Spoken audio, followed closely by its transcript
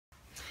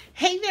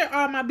Hey there,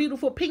 all my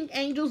beautiful pink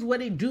angels.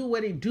 What it do,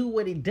 what it do,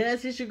 what it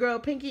does. It's your girl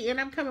Pinky, and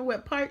I'm coming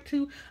with part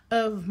two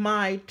of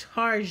my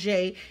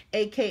Target,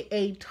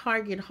 aka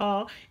Target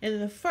haul.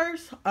 And the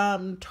first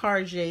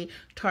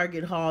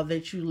Target haul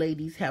that you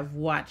ladies have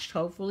watched,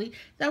 hopefully,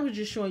 that was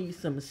just showing you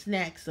some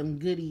snacks, some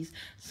goodies,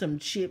 some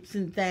chips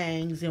and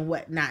things and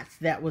whatnots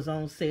that was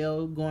on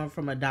sale, going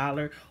from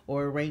 $1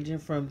 or ranging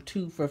from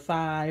 2 for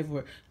 $5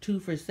 or 2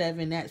 for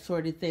 $7, that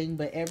sort of thing.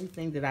 But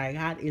everything that I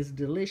got is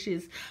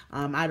delicious.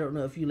 I don't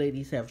know if you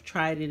ladies have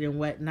tried it and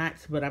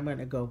whatnots, but I'm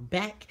gonna go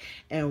back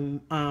and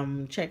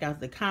check out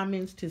the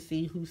comments to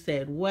see who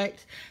said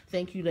what.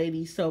 Thank you,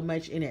 ladies, so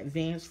much in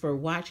advance for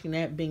watching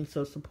that, being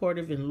so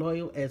supportive and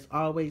loyal as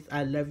always.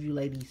 I love you,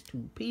 ladies,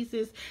 to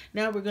pieces.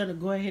 Now we're gonna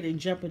go ahead and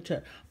jump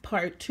into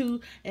part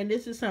two, and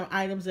this is some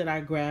items that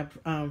I grabbed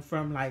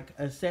from like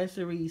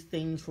accessories,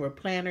 things for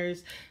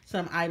planners,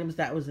 some items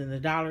that was in the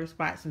dollar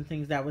spot, some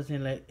things that was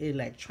in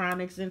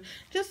electronics, and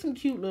just some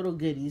cute little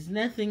goodies.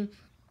 Nothing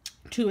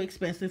too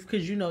expensive,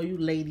 because you know you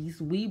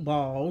ladies, we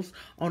balls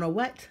on a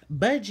what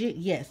budget.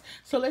 Yes,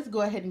 so let's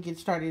go ahead and get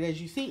started.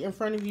 As you see in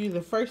front of you,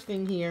 the first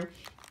thing here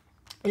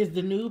is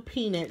the new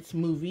Peanuts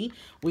movie.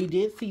 We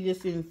did see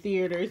this in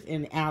theaters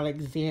in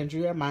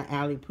Alexandria. My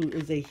Allie Pooh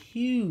is a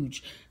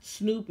huge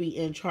Snoopy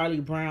and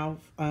Charlie Brown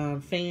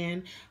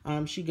fan.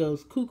 She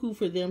goes cuckoo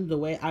for them the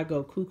way I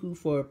go cuckoo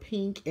for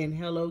Pink and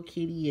Hello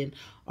Kitty and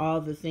all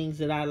the things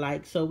that I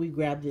like. So we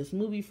grabbed this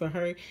movie for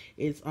her.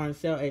 It's on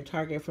sale at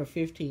Target for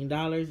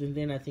 $15, and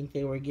then I think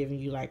they were giving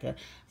you like a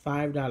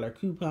 $5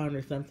 coupon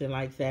or something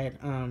like that.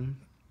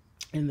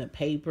 In the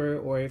paper,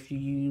 or if you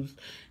use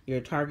your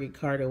Target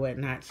card or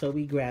whatnot. So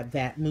we grabbed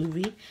that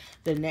movie.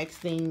 The next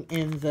thing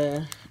in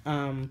the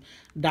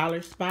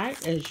dollar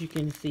spot, as you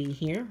can see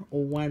here,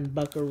 one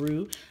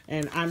buckaroo,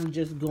 and I'm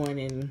just going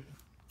in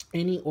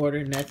any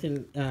order,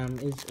 nothing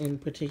is in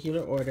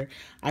particular order.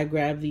 I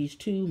grabbed these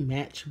two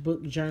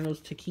matchbook journals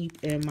to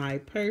keep in my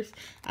purse.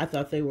 I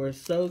thought they were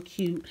so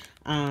cute.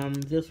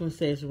 This one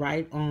says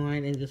write on,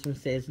 and this one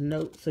says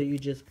note, so you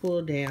just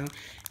pull down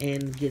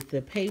and get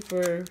the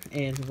paper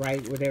and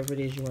write whatever it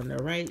is you want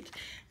to write.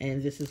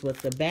 And this is what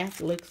the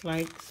back looks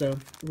like, so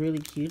really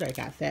cute. I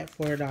got that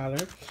for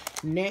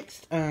 $1.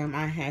 Next,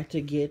 I had to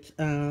get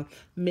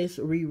Miss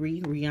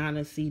Riri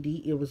Rihanna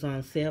CD. It was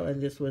on sale,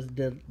 and this was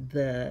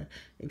the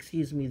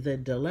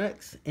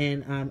deluxe,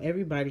 and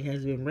everybody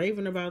has been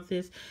raving about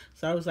this,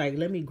 so I was like,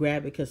 let me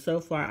grab it, because so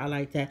far I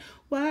like that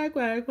whack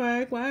whack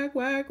whack whack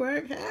whack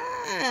whack,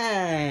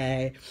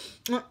 hey,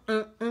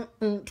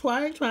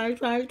 twice twice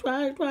twice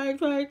twice twice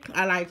twice.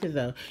 I like it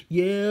though.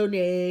 You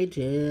need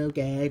to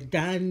get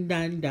done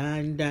done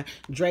done done.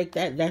 Drake,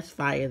 that's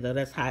fire though.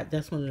 That's hot.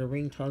 That's one of the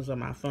ringtones on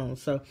my phone.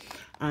 So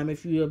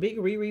if you're a big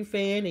Riri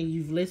fan and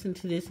you've listened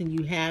to this and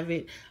you have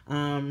it,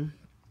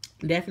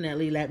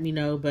 definitely let me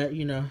know. But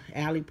you know,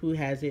 Allie Pooh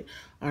has it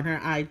on her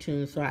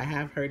iTunes, so I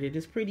have heard it.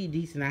 It's pretty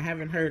decent. I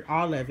haven't heard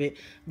all of it,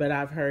 but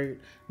I've heard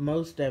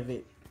most of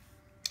it.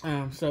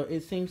 So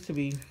it seems to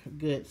be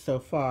good so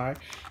far.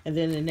 And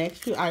then the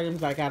next two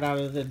items I got out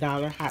of the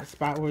dollar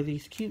hotspot were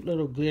these cute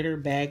little glitter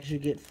bags. You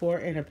get 4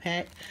 in a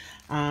pack.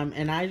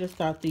 And I just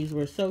thought these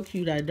were so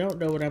cute. I don't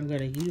know what I'm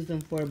going to use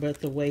them for,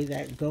 but the way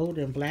that gold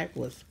and black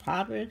was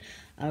popping,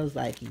 I was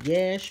like,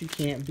 yes, you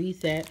can't beat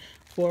that.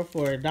 4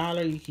 for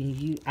 $1. You can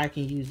use. I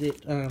can use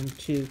it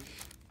to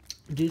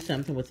do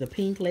something with the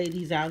pink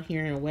ladies out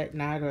here and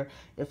whatnot, or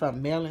if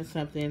I'm mailing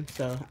something.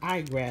 So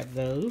I grabbed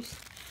those.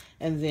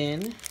 And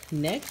then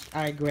next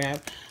I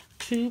grabbed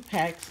 2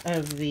 packs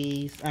of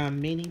these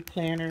mini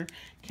planner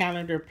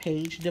calendar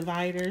page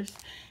dividers,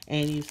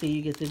 and you see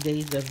you get the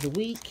days of the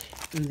week,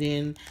 and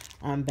then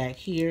back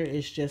here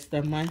is just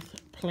a month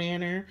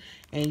planner,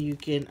 and you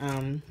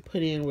can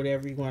put in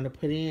whatever you want to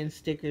put in,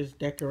 stickers,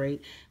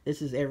 decorate.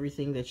 This is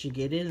everything that you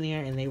get in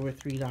there, and they were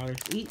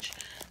 $3 each.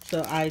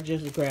 So I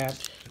just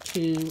grabbed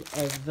 2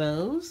 of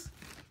those.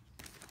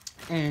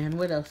 And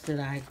what else did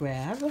I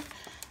grab?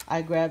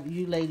 I grabbed,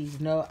 you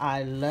ladies know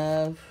I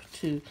love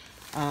to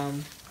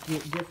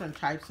get different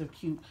types of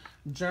cute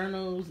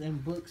journals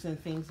and books and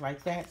things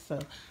like that. So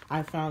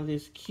I found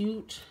this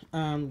cute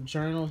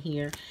journal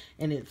here,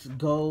 and it's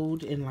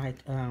gold and like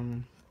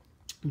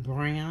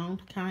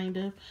brown kind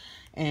of,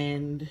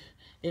 and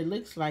it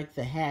looks like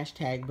the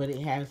hashtag, but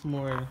it has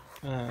more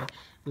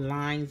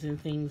lines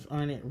and things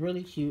on it.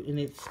 Really cute, and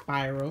it's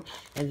spiral,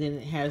 and then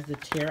it has the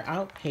tear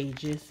out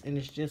pages, and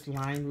it's just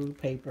line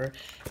ruled paper,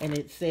 and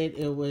it said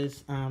it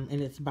was and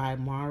it's by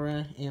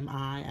Mara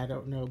M.I. I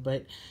don't know,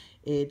 but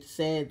it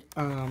said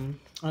on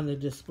the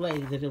display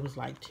that it was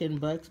like 10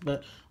 bucks,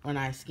 but when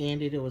I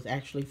scanned it, it was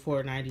actually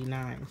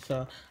 $4.99.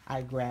 So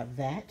I grabbed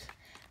that.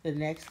 The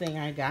next thing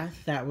I got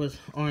that was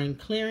on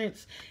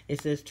clearance,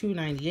 it says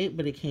 $2.98,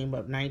 but it came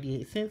up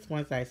 98 cents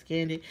once I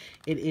scanned it.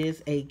 It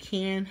is a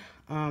can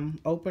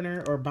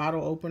opener, or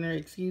bottle opener,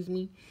 excuse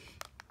me.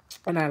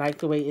 And I like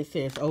the way it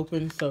says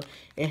open. So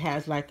it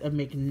has like a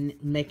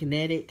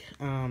magnetic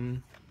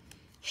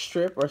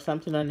strip or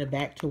something on the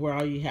back to where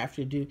all you have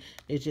to do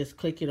is just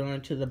click it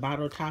onto the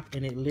bottle top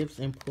and it lifts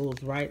and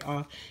pulls right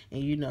off.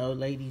 And you know,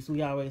 ladies,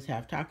 we always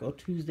have Taco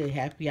Tuesday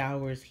happy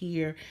hours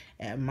here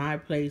at my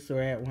place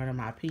or at one of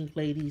my pink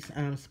ladies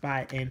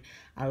spot. And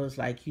I was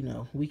like, you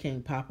know, we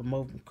can't pop them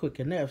open quick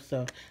enough.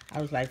 So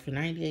I was like, for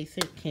 98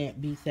 cents,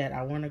 can't beat that.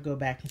 I want to go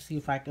back and see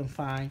if I can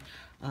find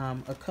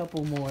a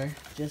couple more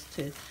just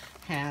to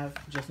have,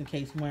 just in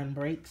case one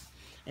breaks.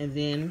 And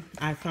then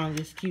I found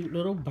this cute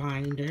little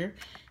binder,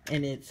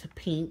 and it's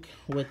pink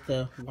with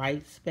the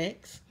white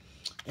specks,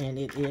 and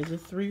it is a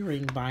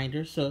 3-ring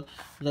binder. So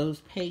those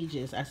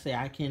pages, I say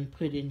I can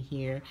put in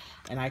here,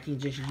 and I can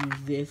just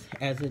use this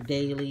as a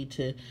daily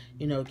to,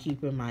 you know,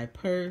 keep in my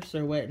purse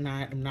or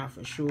whatnot. I'm not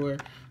for sure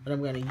what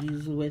I'm going to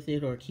use with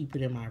it, or keep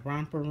it in my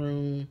romper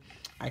room.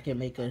 I can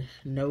make a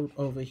note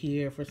over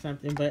here for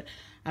something, but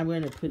I'm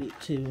going to put it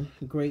to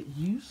great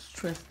use,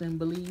 trust and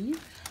believe.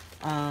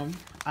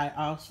 I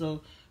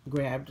also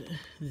grabbed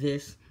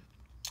this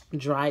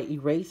dry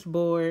erase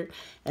board,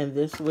 and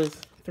this was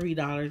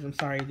 $3. I'm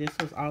sorry, this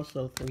was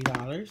also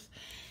 $3.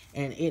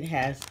 And it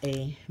has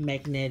a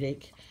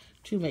magnetic,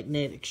 2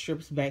 magnetic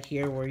strips back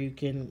here where you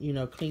can, you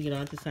know, cling it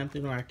onto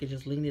something, or I could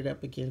just lean it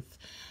up against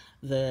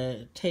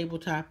the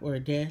tabletop or a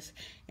desk.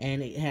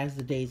 And it has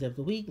the days of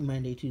the week: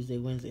 Monday, Tuesday,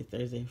 Wednesday,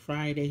 Thursday,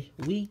 Friday,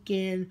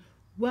 weekend.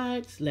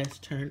 What? Let's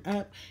turn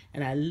up.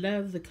 And I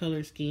love the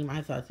color scheme.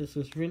 I thought this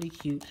was really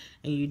cute.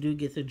 And you do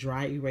get the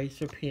dry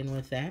eraser pen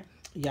with that.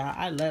 Y'all,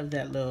 I love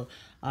that little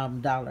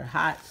dollar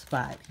hot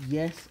spot.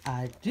 Yes,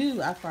 I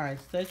do. I find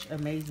such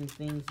amazing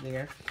things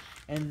there.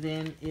 And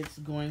then it's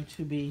going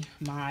to be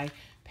my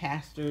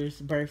pastor's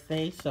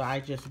birthday. So I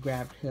just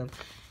grabbed him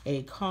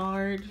a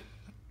card.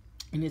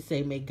 And it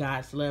say, may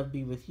God's love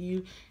be with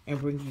you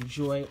and bring you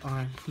joy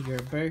on your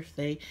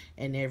birthday,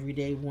 and every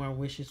day warm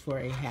wishes for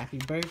a happy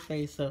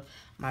birthday. So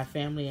my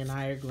family and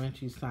I are going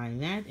to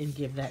sign that and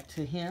give that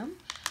to him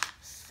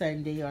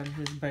Sunday on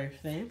his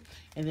birthday.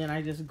 And then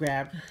I just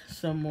grabbed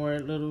some more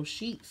little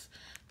sheets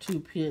to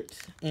put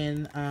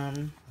in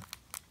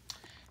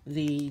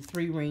the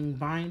 3-ring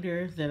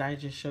binder that I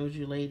just showed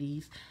you,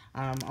 ladies.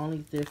 Only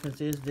difference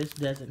is this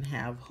doesn't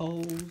have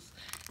holes,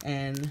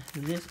 and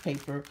this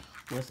paper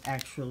was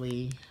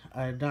actually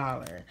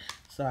 $1.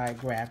 So I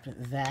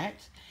grabbed that.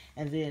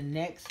 And then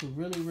next,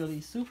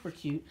 really super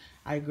cute,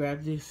 I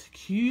grabbed this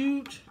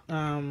cute,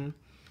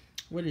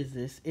 what is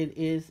this? It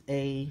is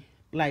a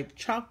like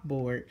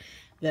chalkboard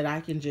that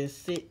I can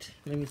just sit.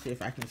 Let me see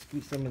if I can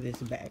scoot some of this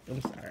back. I'm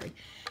sorry.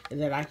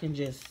 That I can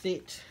just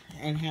sit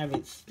and have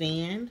it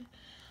stand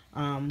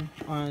on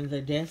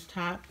the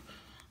desktop.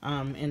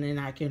 And then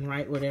I can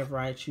write whatever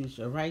I choose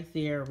to write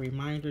there, a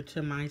reminder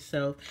to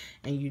myself.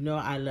 And you know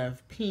I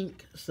love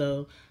pink,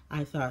 so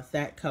I thought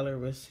that color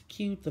was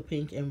cute, the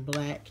pink and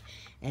black,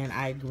 and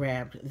I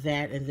grabbed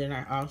that. And then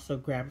I also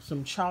grabbed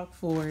some chalk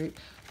for it,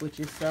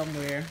 which is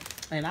somewhere.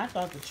 And I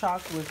thought the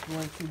chalk was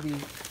going to be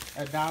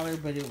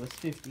 $1, but it was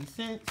 50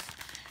 cents.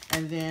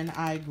 And then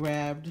I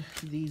grabbed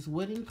these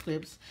wooden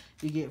clips.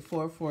 You get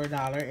 4 for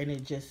 $1, and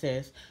it just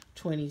says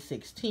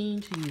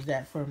 2016 to use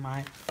that for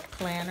my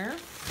planner.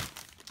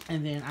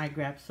 And then I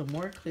grabbed some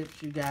more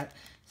clips. You got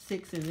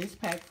 6 in this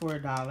pack for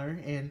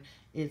 $1, and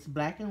it's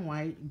black and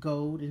white,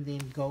 gold, and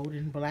then gold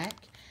and black.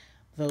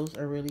 Those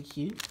are really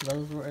cute.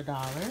 Those were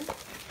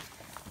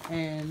 $1.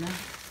 And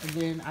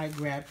then I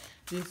grabbed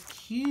this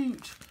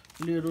cute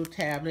little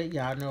tablet.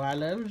 Y'all know I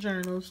love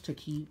journals to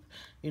keep,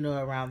 you know,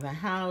 around the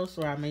house,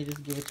 or I may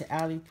just give it to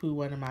Allie Pooh,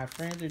 one of my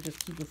friends, or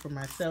just keep it for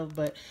myself.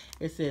 But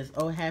it says,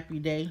 oh, happy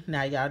day.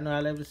 Now, y'all know I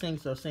love to sing,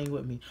 so sing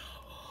with me.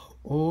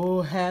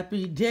 Oh,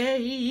 happy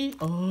day,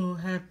 oh,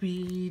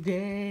 happy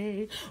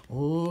day,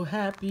 oh,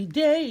 happy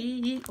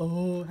day,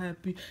 oh,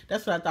 happy.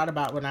 That's what I thought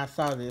about when I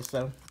saw this,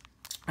 so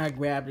I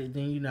grabbed it.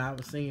 Then, you know, I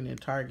was singing in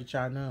Target.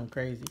 Y'all know I'm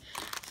crazy.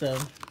 So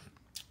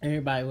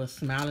everybody was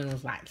smiling,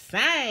 was like,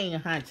 sing,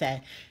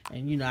 hunty.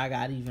 And, you know, I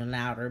got even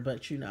louder,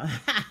 but, you know.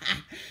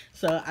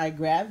 So I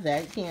grabbed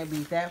that. Can't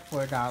beat that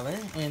for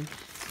 $1. And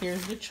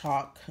here's the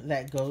chalk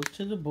that goes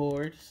to the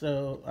board.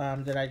 So,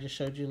 that I just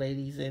showed you,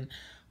 ladies. And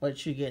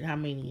what you get, how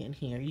many in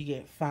here? You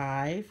get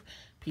 5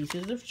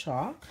 pieces of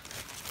chalk.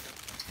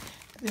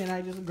 Then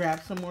I just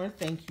grabbed some more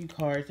thank you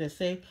cards that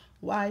say,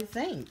 why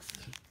thanks?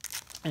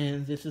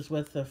 And this is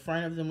what the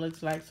front of them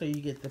looks like. So you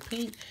get the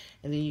pink,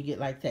 and then you get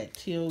like that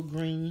teal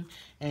green.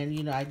 And,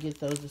 you know, I get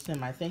those to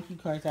send my thank you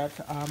cards out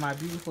to all my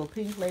beautiful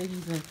pink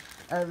ladies and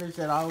others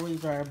that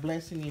always are a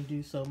blessing and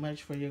do so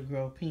much for your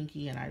girl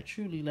Pinky. And I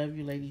truly love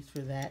you ladies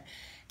for that.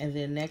 And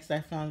then next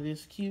I found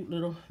this cute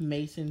little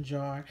mason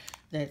jar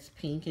that's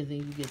pink. And then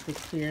you get the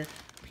clear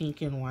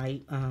pink and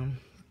white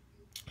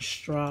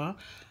straw.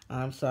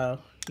 So,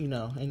 you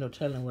know, ain't no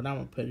telling what I'm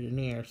going to put in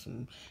there.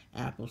 Some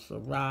apple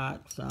Ciroc,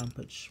 some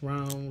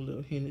Patron, a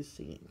little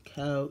Hennessy and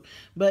Coke.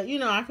 But, you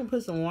know, I can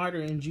put some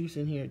water and juice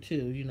in here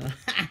too, you know.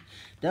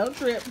 Don't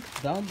trip.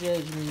 Don't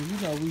judge me.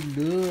 You know, we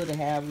love to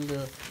have a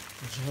little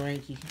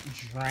drink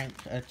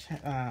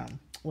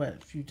a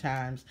few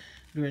times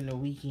during the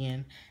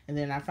weekend. And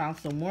then I found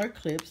some more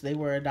clips. They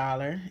were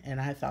 $1, and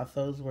I thought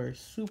those were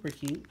super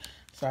cute.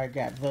 So I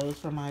got those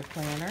for my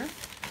planner.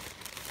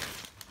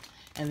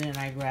 And then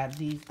I grabbed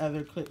these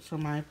other clips for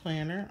my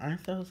planner.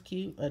 Aren't those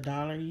cute?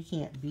 $1, you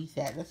can't beat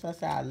that. That's why I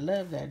say I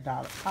love that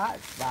dollar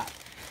pot spot.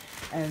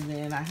 And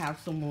then I have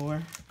some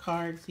more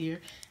cards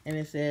here. And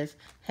it says,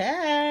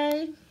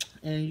 hey.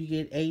 And you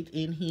get 8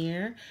 in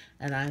here.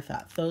 And I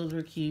thought those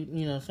were cute.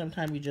 You know,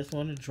 sometimes you just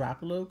want to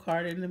drop a little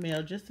card in the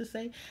mail just to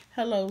say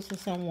hello to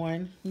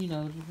someone. You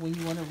know, when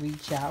you want to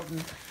reach out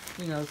and,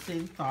 you know,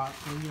 send thoughts.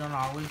 And you don't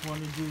always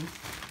want to do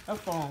a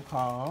phone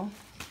call.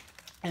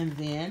 And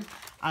then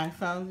I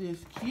found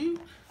this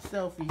cute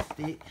selfie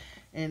stick.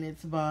 And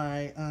it's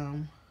by,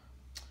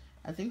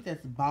 I think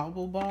that's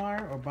Bobble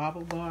Bar or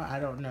Bobble Bar. I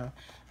don't know.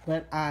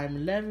 But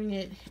I'm loving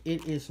it.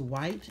 It is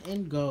white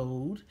and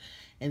gold.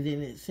 And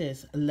then it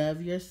says,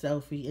 love your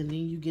selfie. And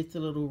then you get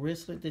the little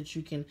wristlet that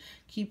you can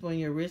keep on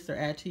your wrist or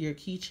add to your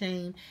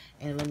keychain.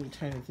 And let me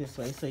turn it this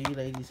way so you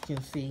ladies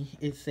can see.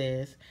 It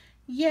says,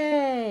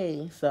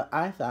 yay. So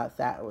I thought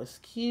that was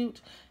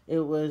cute. It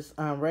was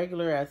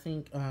regular, I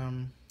think,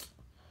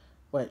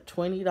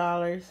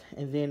 $20.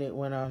 And then it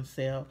went on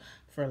sale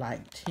for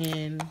like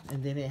 10,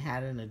 and then it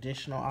had an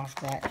additional off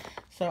that.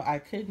 So I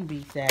couldn't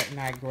beat that, and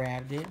I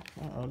grabbed it.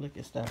 Uh-oh, look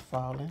at stuff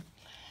falling.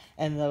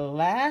 And the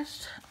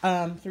last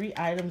 3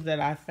 items that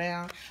I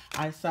found,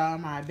 I saw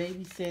my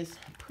baby sis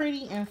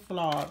Pretty and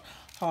Flawed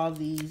haul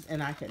these,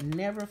 and I could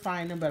never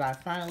find them, but I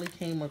finally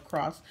came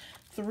across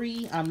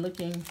 3. I'm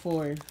looking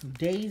for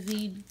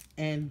Daisy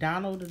and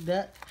Donald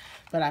Duck,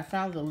 but I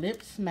found the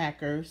Lip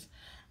Smackers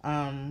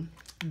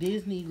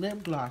Disney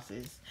lip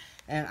glosses.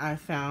 And I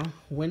found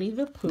Winnie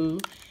the Pooh,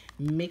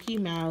 Mickey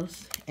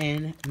Mouse,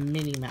 and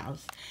Minnie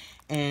Mouse.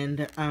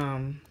 And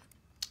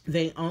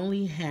they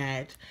only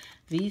had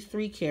these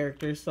 3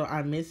 characters, so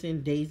I'm missing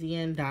Daisy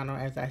and Donald,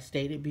 as I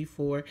stated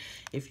before.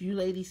 If you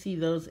ladies see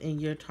those in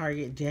your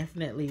Target,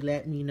 definitely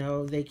let me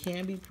know. They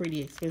can be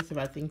pretty expensive.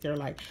 I think they're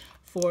like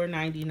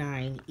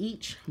 $4.99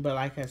 each, but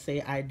like I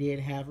say, I did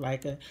have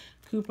like a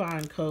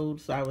coupon code,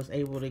 so I was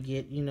able to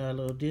get, you know, a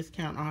little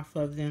discount off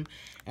of them.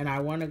 And I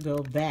want to go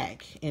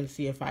back and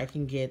see if I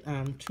can get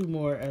 2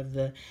 more of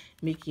the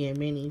Mickey and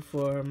Minnie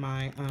for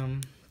my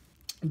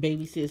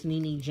baby sis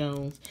Nene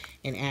Jones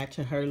and add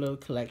to her little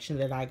collection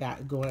that I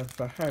got going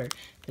for her,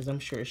 because I'm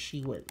sure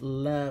she would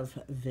love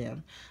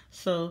them.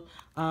 So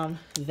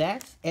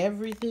that's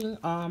everything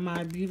on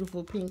my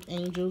beautiful pink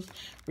angels.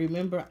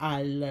 Remember,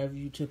 I love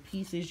you to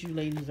pieces. You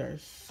ladies are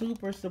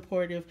super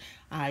supportive.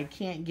 I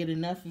can't get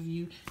enough of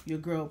you. Your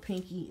girl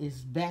Pinky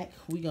is back.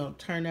 We gonna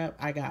turn up.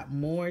 I got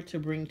more to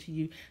bring to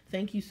you.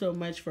 Thank you so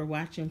much for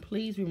watching.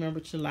 Please remember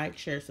to like,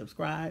 share,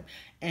 subscribe,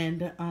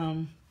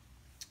 and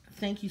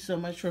thank you so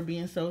much for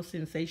being so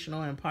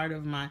sensational and part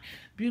of my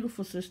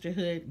beautiful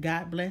sisterhood.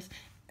 God bless.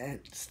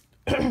 And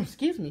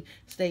excuse me.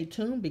 Stay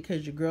tuned,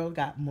 because your girl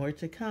got more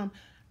to come.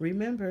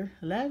 Remember,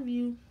 love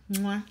you.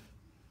 Mwah.